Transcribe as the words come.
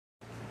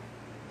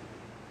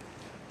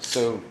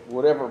So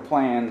whatever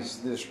plans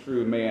this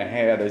crew may have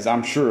had, as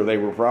I'm sure they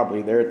were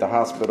probably there at the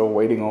hospital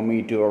waiting on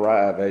me to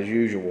arrive as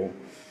usual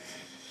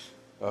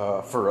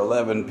for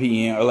 11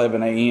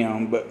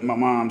 a.m. But my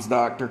mom's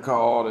doctor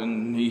called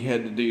and he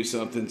had to do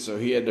something, so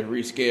he had to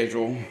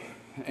reschedule.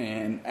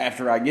 And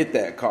after I get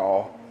that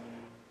call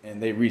and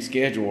they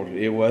rescheduled,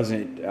 it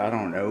wasn't, I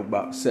don't know,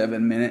 about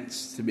 7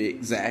 minutes to be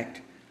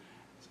exact.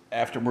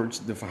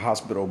 Afterwards, the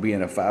hospital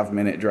being a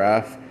 5-minute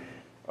drive,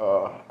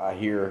 I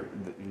hear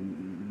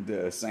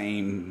the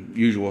same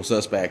usual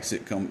suspects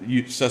that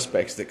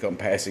come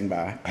passing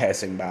by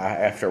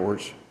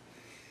afterwards,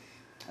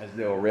 as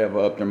they'll rev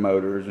up their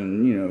motors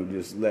and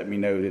just let me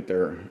know that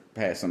they're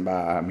passing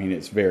by. I mean,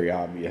 it's very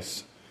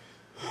obvious.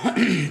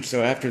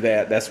 So after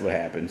that, that's what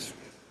happens.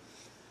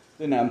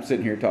 Then I'm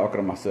sitting here talking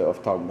to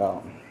myself, talking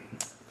about,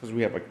 because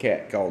we have a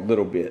cat called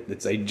Little Bit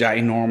that's a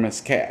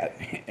ginormous cat,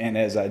 and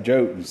as I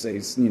joke and say,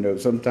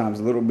 sometimes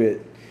a little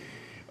bit,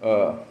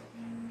 a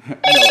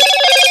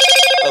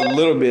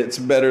little bit's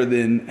better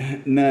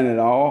than none at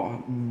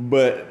all.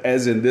 But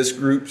as in this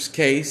group's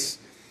case,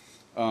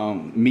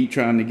 me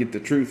trying to get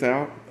the truth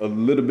out, a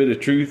little bit of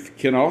truth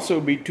can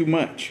also be too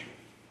much.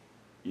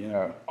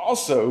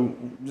 Also,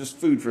 just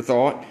food for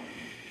thought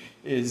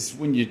is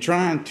when you're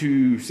trying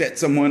to set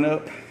someone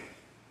up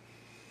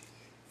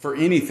for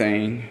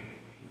anything,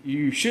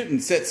 you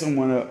shouldn't set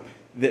someone up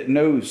that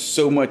knows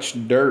so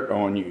much dirt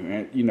on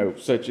you,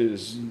 such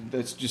as,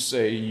 let's just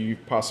say you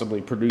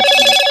possibly produce,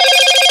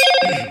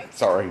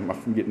 sorry,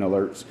 I'm getting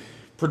alerts,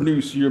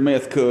 produce your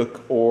meth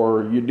cook,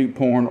 or you do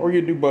porn, or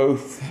you do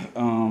both.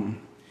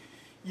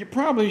 You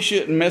probably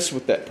shouldn't mess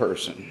with that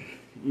person,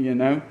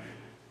 In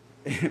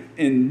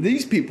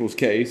these people's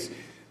case,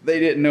 they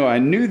didn't know I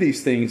knew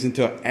these things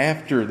until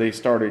after they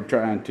started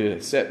trying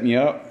to set me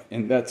up,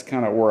 and that's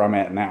kind of where I'm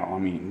at now. I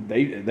mean,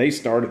 they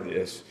started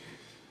this.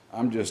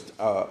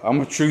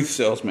 I'm a truth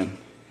salesman,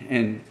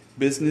 and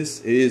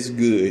business is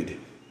good.